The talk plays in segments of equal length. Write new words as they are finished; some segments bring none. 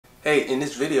Hey, in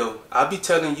this video, I'll be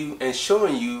telling you and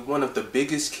showing you one of the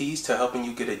biggest keys to helping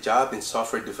you get a job in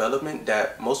software development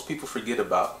that most people forget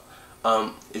about.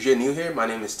 If you're new here, my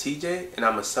name is TJ and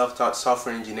I'm a self-taught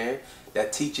software engineer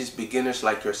that teaches beginners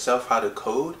like yourself how to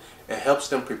code and helps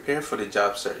them prepare for the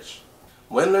job search.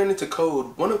 When learning to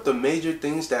code, one of the major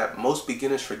things that most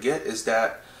beginners forget is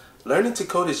that learning to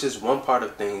code is just one part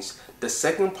of things. The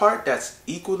second part that's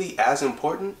equally as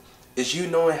important is you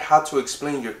knowing how to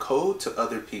explain your code to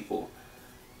other people,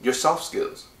 your soft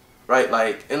skills, right?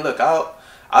 And look,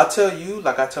 I'll tell you,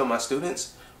 like I tell my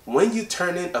students, when you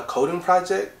turn in a coding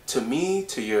project to me,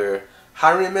 to your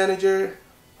hiring manager,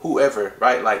 whoever,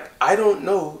 right? I don't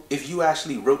know if you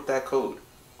actually wrote that code,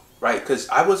 right? Because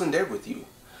I wasn't there with you.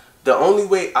 The only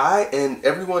way I and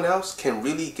everyone else can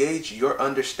really gauge your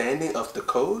understanding of the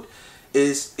code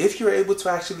is if you're able to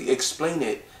actually explain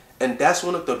it. And that's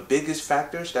one of the biggest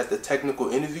factors that the technical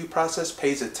interview process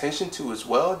pays attention to as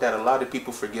well, that a lot of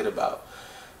people forget about.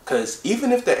 Because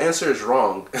even if the answer is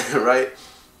wrong, right,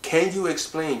 can you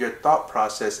explain your thought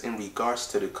process in regards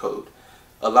to the code?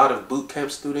 A lot of bootcamp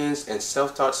students and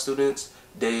self-taught students,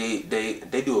 they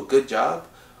do a good job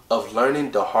of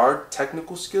learning the hard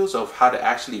technical skills of how to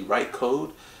actually write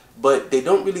code, but they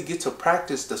don't really get to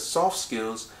practice the soft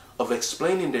skills of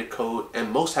explaining their code,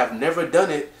 and most have never done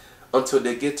it until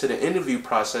they get to the interview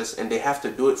process and they have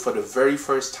to do it for the very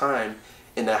first time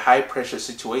in a high pressure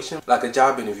situation like a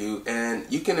job interview. And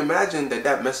you can imagine that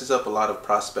that messes up a lot of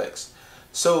prospects.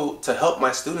 So to help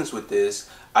my students with this,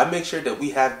 I make sure that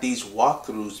we have these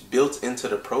walkthroughs built into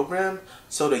the program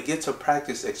so they get to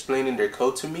practice explaining their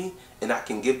code to me and I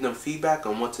can give them feedback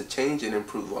on what to change and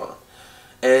improve on.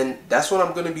 And that's what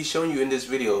I'm going to be showing you in this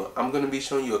video. I'm going to be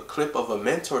showing you a clip of a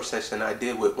mentor session I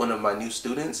did with one of my new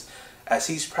students as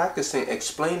he's practicing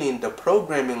explaining the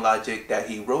programming logic that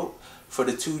he wrote for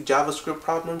the two JavaScript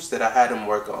problems that I had him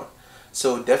work on.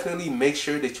 So definitely make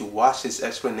sure that you watch his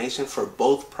explanation for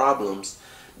both problems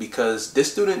because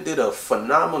this student did a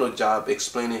phenomenal job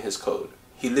explaining his code.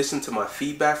 He listened to my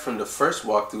feedback from the first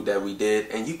walkthrough that we did,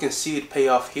 and you can see it pay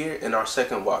off here in our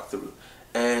second walkthrough.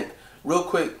 And real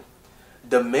quick,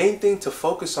 the main thing to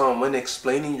focus on when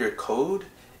explaining your code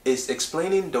is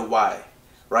explaining the why.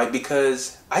 Right?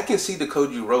 Because I can see the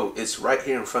code you wrote, it's right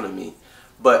here in front of me,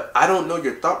 but I don't know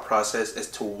your thought process as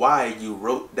to why you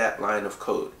wrote that line of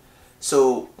code.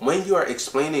 So when you are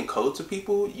explaining code to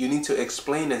people, you need to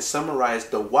explain and summarize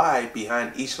the why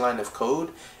behind each line of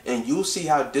code, and you'll see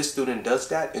how this student does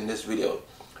that in this video.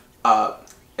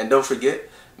 And don't forget,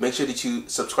 make sure that you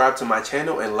subscribe to my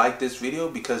channel and like this video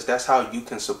because that's how you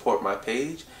can support my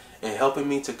page and helping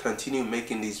me to continue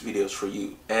making these videos for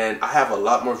you. And I have a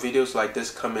lot more videos like this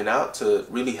coming out to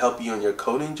really help you on your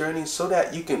coding journey so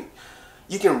that you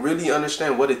can really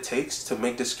understand what it takes to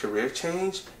make this career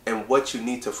change and what you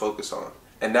need to focus on.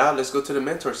 And now let's go to the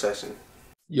mentor session.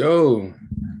 Yo,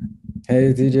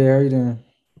 Hey DJ, how you doing?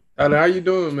 Tyler, how you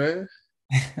doing, man?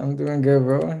 I'm doing good,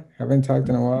 bro. Haven't talked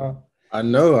in a while. I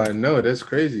know. That's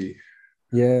crazy.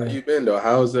 How Yeah, you been though?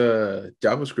 How's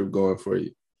JavaScript going for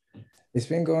you? it's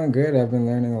been going good. I've been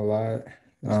learning a lot,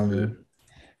 That's um, good.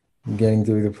 getting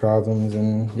through the problems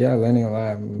and yeah, learning a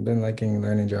lot. I've been liking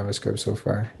learning JavaScript so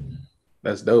far.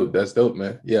 That's dope. That's dope,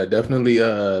 man. Yeah, definitely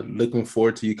looking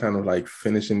forward to you kind of like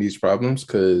finishing these problems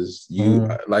because you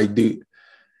Mm, like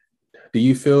do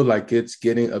you feel like it's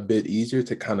getting a bit easier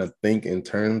to kind of think in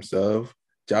terms of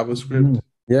JavaScript? mhm.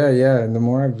 Yeah. And the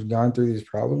more I've gone through these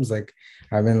problems, like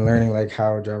I've been learning like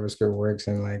how JavaScript works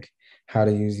and like how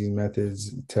to use these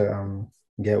methods to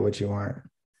get what you want out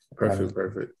of, Perfect,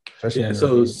 perfect. especially Yeah, in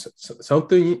so the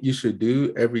something you should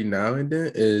do every now and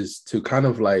then is to kind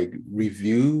of like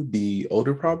review the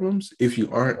older problems if you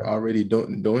aren't already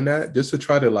doing that, just to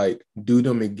try to like do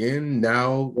them again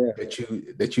now yeah.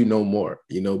 that you know more,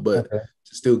 but Okay.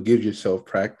 to still give yourself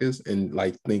practice and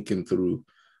like thinking through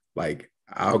like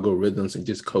algorithms and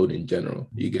just code in general.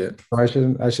 You get So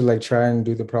I should like try and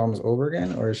do the problems over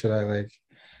again, or should I like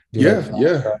do like yeah,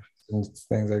 flashcards yeah, and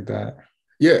things like that?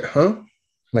 yeah, huh?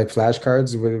 Like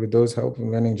flashcards, would those help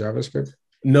in learning JavaScript?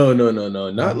 No.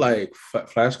 Not No. like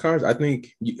flashcards. I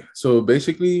think so.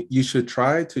 Basically, you should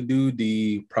try to do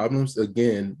the problems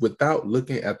again without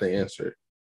looking at the answer.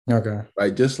 Okay.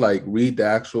 Right? Just like read the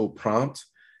actual prompt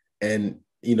and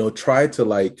try to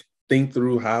like think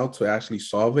through how to actually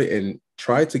solve it and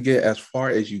try to get as far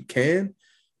as you can.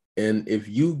 And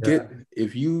Yeah.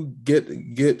 if you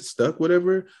get stuck,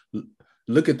 whatever,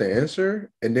 look at the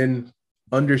answer and then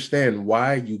understand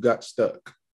why you got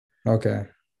stuck Okay.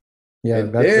 Yeah,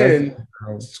 and that's then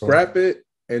helpful. scrap it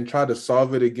and try to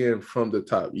solve it again from the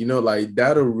top. Like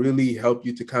that'll really help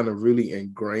you to kind of really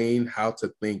ingrain how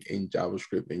to think in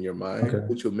JavaScript in your mind, Okay.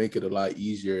 which will make it a lot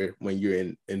easier when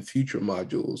you're in future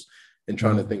modules and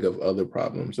trying to think of other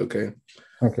problems. Okay.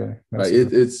 Okay. Like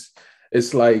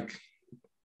it's like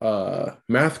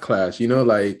math class,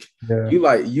 like Yeah.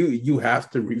 you have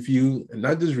to review, and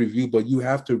not just review, but you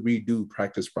have to redo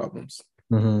practice problems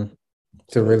To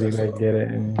so really that's like all. get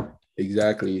it in.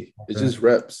 Exactly. It's Okay. just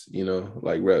reps,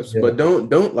 like reps. Yeah. But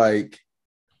don't like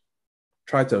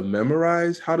try to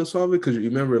memorize how to solve it, because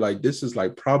remember, like this is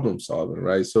like problem solving,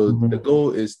 right? So the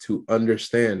goal is to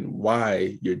understand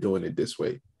why you're doing it this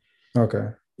way. Okay.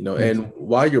 And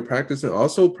while you're practicing,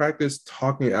 also practice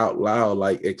talking out loud,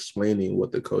 like explaining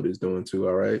what the code is doing too.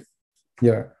 All right.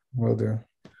 Yeah, will do.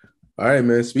 All right,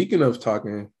 man. Speaking of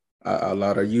talking out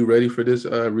loud, are you ready for this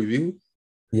review?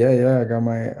 Yeah. I got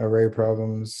my array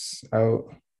problems out.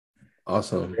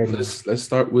 Awesome. Ready. Let's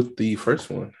start with the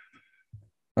first one.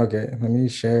 Okay, let me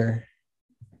share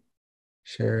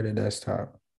the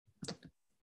desktop.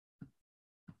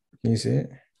 Can you see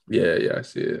it? Yeah, I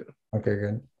see it. Okay,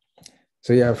 good.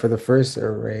 So yeah, for the first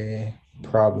array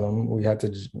problem, we had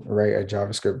to write a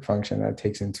JavaScript function that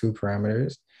takes in two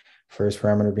parameters. First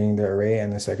parameter being the array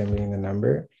and the second being the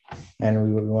number.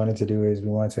 And what we wanted to do is we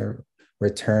want to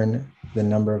return the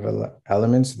number of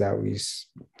elements that we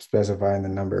specify in the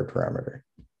number parameter,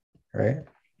 right?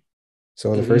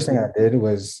 So the first thing I did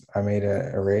was I made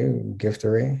an array, gift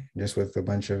array, just with a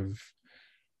bunch of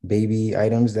baby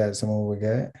items that someone would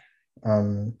get.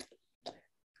 And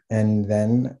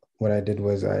then what I did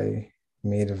was I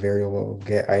made a variable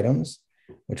get items,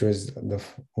 which was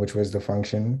the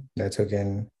function that took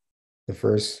in the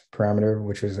first parameter,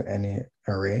 which was any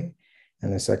array,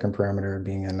 and the second parameter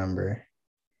being a number.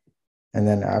 And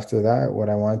then after that, what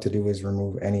I wanted to do is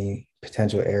remove any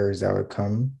potential errors that would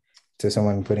come to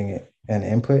someone putting it an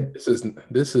input. This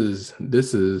is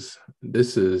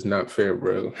not fair,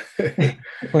 bro.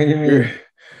 What do you mean?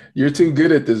 You're too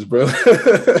good at this, bro.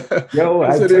 Yo,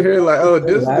 I'm I sitting took here like, oh,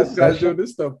 this last guy's session. doing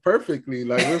this stuff perfectly.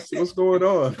 Like, what's going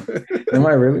on? Am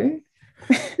I really?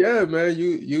 Yeah, man.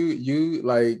 You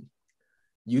like,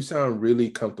 you sound really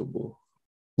comfortable.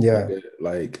 Yeah.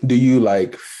 Like, do you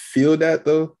like feel that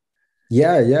though?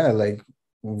 Yeah. Like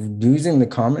using the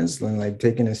comments and like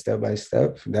taking it step by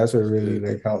step. That's what really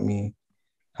like helped me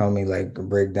like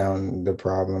break down the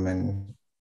problem and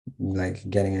like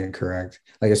getting it correct.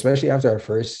 Like especially after our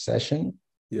first session,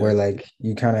 where like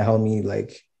you kind of helped me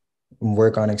like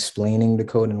work on explaining the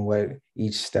code and what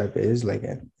each step is like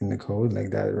in the code.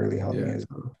 Like that really helped me as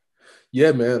well.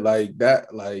 Yeah, man. Like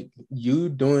that, like you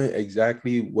doing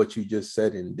exactly what you just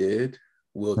said and did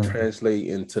will translate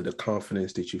into the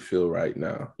confidence that you feel right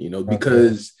now,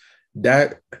 because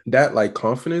that like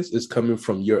confidence is coming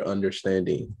from your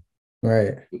understanding.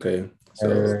 Right. Okay.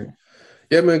 So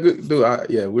yeah, man, good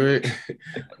dude. We're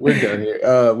done here.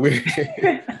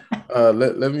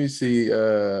 Let me see.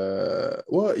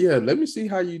 Let me see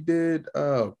how you did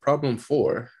problem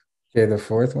 4. Okay, the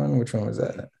fourth one, which one was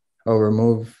that? Oh,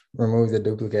 remove the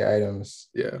duplicate items.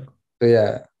 Yeah. So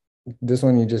yeah, this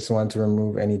one you just want to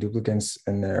remove any duplicates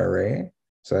in the array.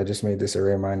 So I just made this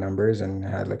array my numbers and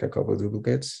had like a couple of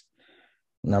duplicates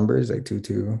numbers, like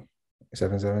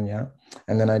 2277, yeah.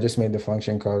 And then I just made the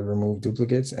function called remove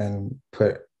duplicates and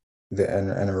put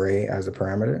an array as a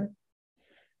parameter.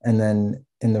 And then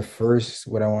in the first,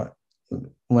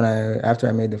 after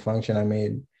I made the function, I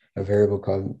made a variable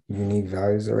called unique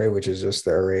values array, which is just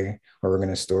the array where we're going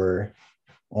to store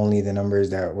only the numbers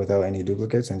that without any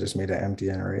duplicates, and just made an empty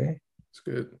array. That's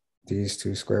good. These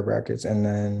two square brackets. And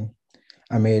then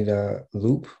I made a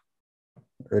loop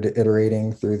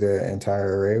iterating through the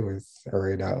entire array with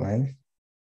array.length,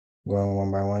 going one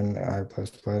by one, I plus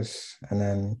plus. And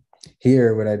then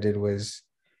here, what I did was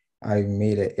I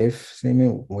made an if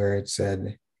statement where it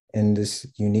said in this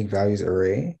unique values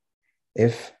array,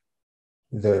 if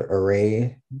the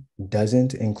array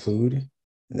doesn't include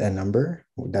a number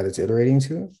that it's iterating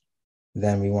to,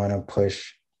 then we want to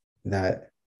push that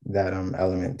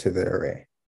element to the array.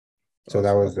 So awesome.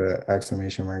 That was the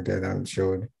exclamation mark there that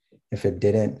showed if it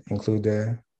didn't include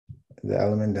the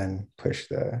element, then push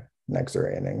the next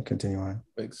array and then continue on.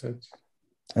 Makes sense.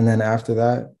 And then after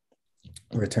that,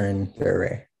 return the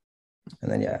array.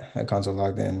 And then I console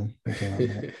logged in.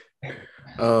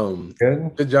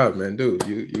 Good job, man, dude.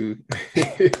 You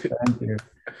Thank you.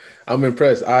 I'm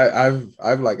impressed.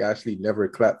 I've like actually never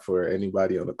clapped for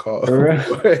anybody on the call.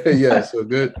 Yeah, so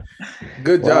good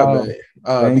job,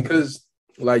 man. Because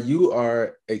like you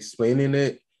are explaining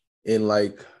it in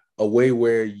like a way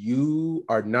where you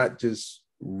are not just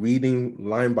reading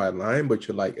line by line, but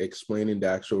you're like explaining the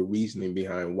actual reasoning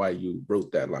behind why you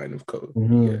wrote that line of code.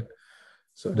 Yeah.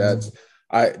 So that's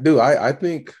I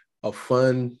think a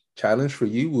fun challenge for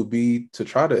you would be to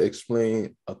try to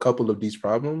explain a couple of these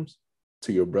problems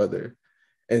to your brother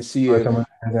and see Or if someone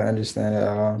doesn't understand it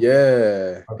at all.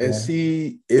 yeah, and Okay.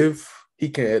 see if he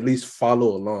can at least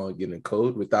follow along in the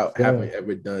code without having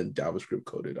ever done JavaScript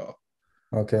code at all.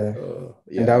 Okay.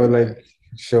 And that Yeah, would yeah. like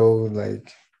show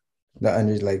like the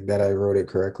under like that I wrote it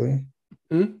correctly.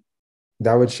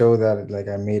 That would show that like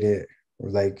I made it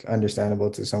like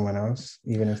understandable to someone else,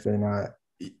 even if they're not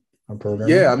a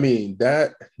programmer. Yeah, I mean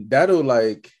that'll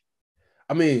like,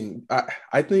 I mean,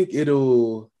 I think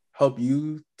it'll help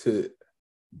you to.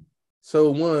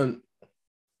 So one,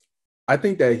 I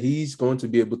think that he's going to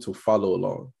be able to follow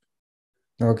along.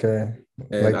 Okay.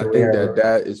 And Like I the way think I that wrote it.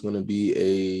 that is going to be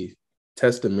a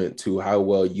testament to how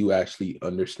well you actually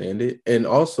understand it. And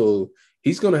also,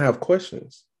 he's going to have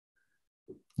questions.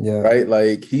 Yeah. Right?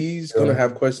 Like he's going to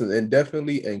have questions, and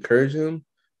definitely encourage him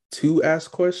to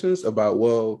ask questions about,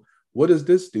 well, what does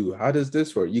this do? How does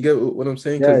this work? You get what I'm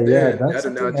saying? Because then That's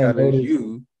that'll now something I challenge noticed.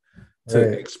 you to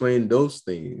Right. explain those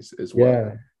things as well.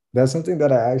 Yeah. That's something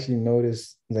that I actually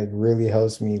noticed like really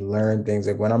helps me learn things.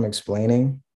 Like when I'm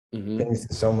explaining things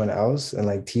to someone else and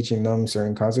like teaching them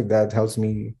certain concepts, that helps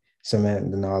me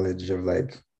cement the knowledge of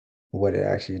like what it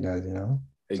actually does, you know?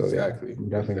 Exactly. So yeah, I'm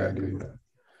definitely gonna do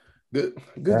that.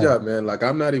 Good job, man. Like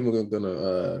I'm not even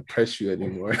gonna press you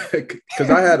anymore because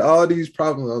I had all these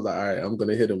problems. I was like, all right, I'm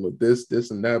gonna hit him with this,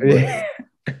 and that.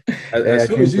 But as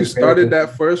soon as you started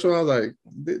that first one, I was like,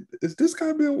 is this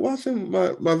guy been watching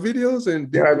my videos and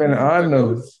I've been my on them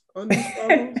notes on these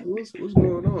problems? What's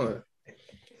going on?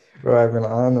 Bro, I've been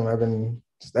on them. I've been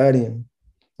studying.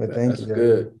 But thank That's you,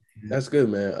 good. That's good,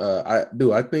 man.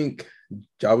 I think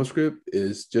JavaScript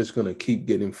is just gonna keep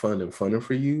getting fun and funner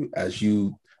for you as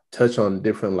you touch on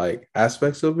different like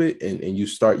aspects of it, and you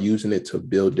start using it to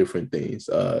build different things.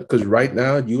 Because right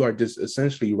now you are just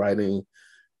essentially writing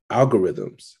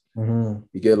algorithms.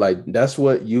 You get like that's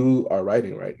what you are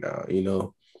writing right now, you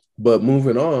know. But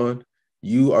moving on,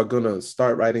 you are gonna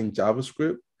start writing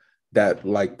JavaScript that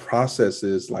like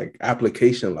processes like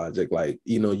application logic. Like,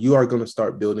 you know, you are gonna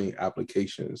start building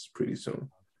applications pretty soon,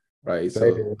 right?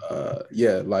 So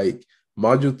yeah, like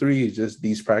module 3 is just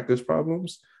these practice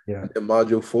problems. Yeah. And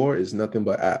module 4 is nothing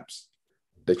but apps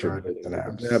that you're building.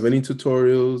 It doesn't have any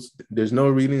tutorials. There's no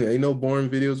reading. Ain't no boring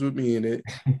videos with me in it.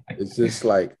 It's just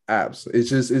like apps.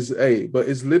 But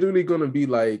it's literally gonna be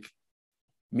like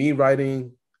me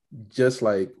writing just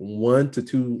like 1 to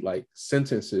 2 like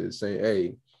sentences saying,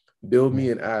 hey, build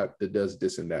me an app that does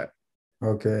this and that.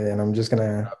 Okay, and I'm just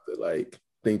gonna have to like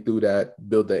think through that,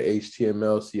 build the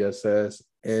HTML, CSS,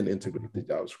 and integrate the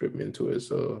JavaScript into it.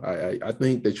 So I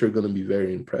think that you're gonna be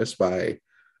very impressed by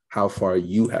how far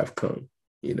you have come.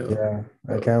 You know.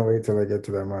 Yeah, I can't wait till I get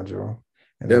to that module.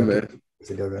 And yeah, then man. put it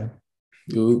together.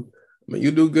 You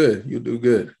do good. You do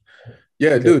good.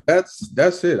 Yeah, okay. Dude,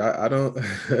 that's it. I don't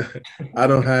I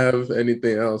don't have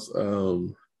anything else.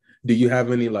 Do you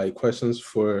have any like questions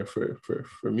for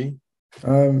me?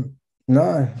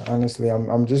 No, honestly,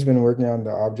 I'm just been working on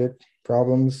the object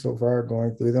problems so far,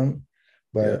 going through them.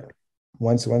 But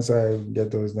once I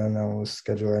get those done, I will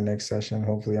schedule our next session.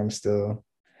 Hopefully I'm still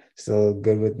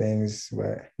good with things.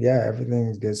 But yeah,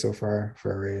 everything's good so far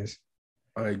for arrays.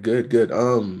 All right, good.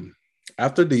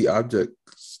 After the object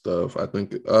stuff, I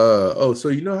think so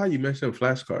you know how you mentioned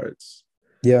flashcards?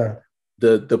 Yeah.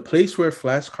 The place where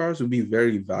flashcards would be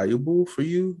very valuable for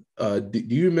you. Do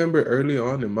you remember early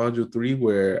on in module 3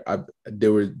 where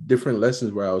there were different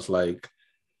lessons where I was like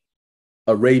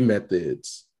array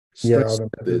methods, string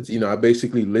methods. You know, I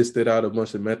basically listed out a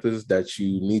bunch of methods that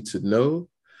you need to know.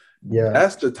 Yeah,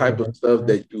 that's the type of stuff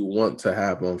that you want to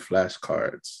have on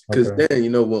flashcards. Because then, you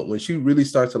know, when you really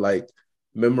start to like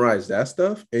memorize that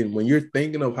stuff, and when you're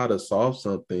thinking of how to solve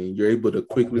something, you're able to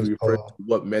quickly refer to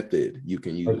what method you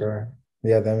can use. Okay.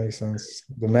 Yeah, that makes sense.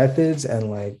 The methods and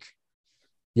like,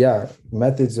 yeah,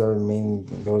 methods are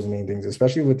those main things,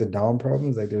 especially with the DOM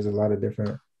problems. Like there's a lot of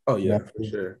different methods for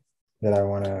sure that I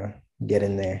want to get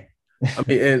in there.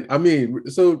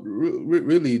 So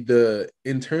really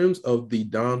in terms of the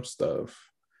DOM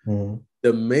stuff,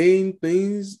 the main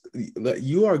things that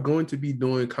you are going to be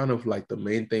doing kind of like the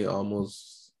main thing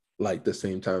almost like the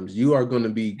same times. You are going to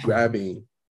be grabbing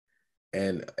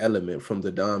an element from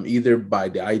the DOM either by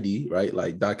the ID, right?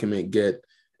 Like document get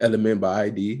element by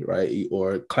ID, right?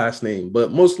 Or class name.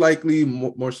 But most likely,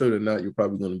 more so than not, you're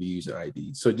probably going to be using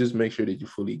ID. So just make sure that you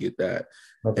fully get that.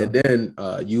 Okay. And then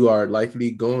you are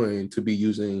likely going to be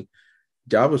using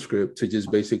JavaScript to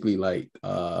just basically like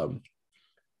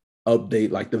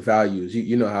update like the values.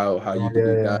 You know how you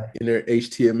do dot inner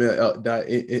HTML dot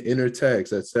inner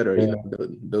text, etc. You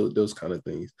know, those kind of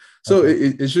things. So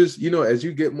it's just, you know, as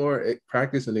you get more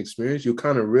practice and experience, you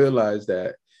kind of realize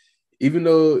that even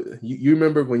though you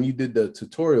remember when you did the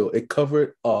tutorial, it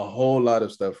covered a whole lot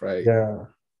of stuff, right? Yeah.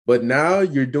 But now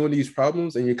you're doing these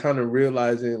problems and you're kind of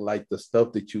realizing like the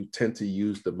stuff that you tend to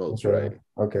use the most, right?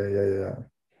 Okay, yeah.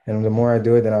 And the more I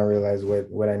do it, then I realize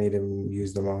what I need to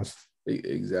use the most.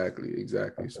 Exactly.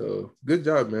 So good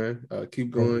job, man. Keep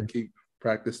going, keep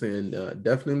practicing.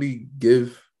 Definitely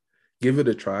give it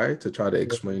a try to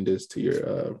explain this to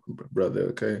your brother.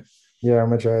 Okay. Yeah, I'm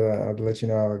gonna try that. I'll let you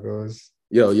know how it goes.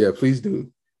 Yo, yeah, please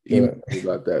do. Email me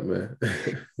about that, man.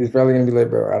 He's probably gonna be like,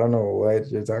 bro, I don't know what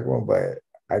you're talking about, but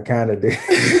I kind of do.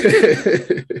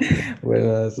 But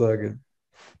it's all good.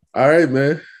 All right,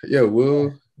 man. Yeah,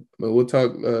 we'll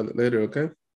talk later. Okay.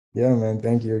 Yeah, man.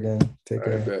 Thank you again. Take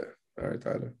care. Bet. All right,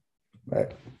 Tyler. Bye.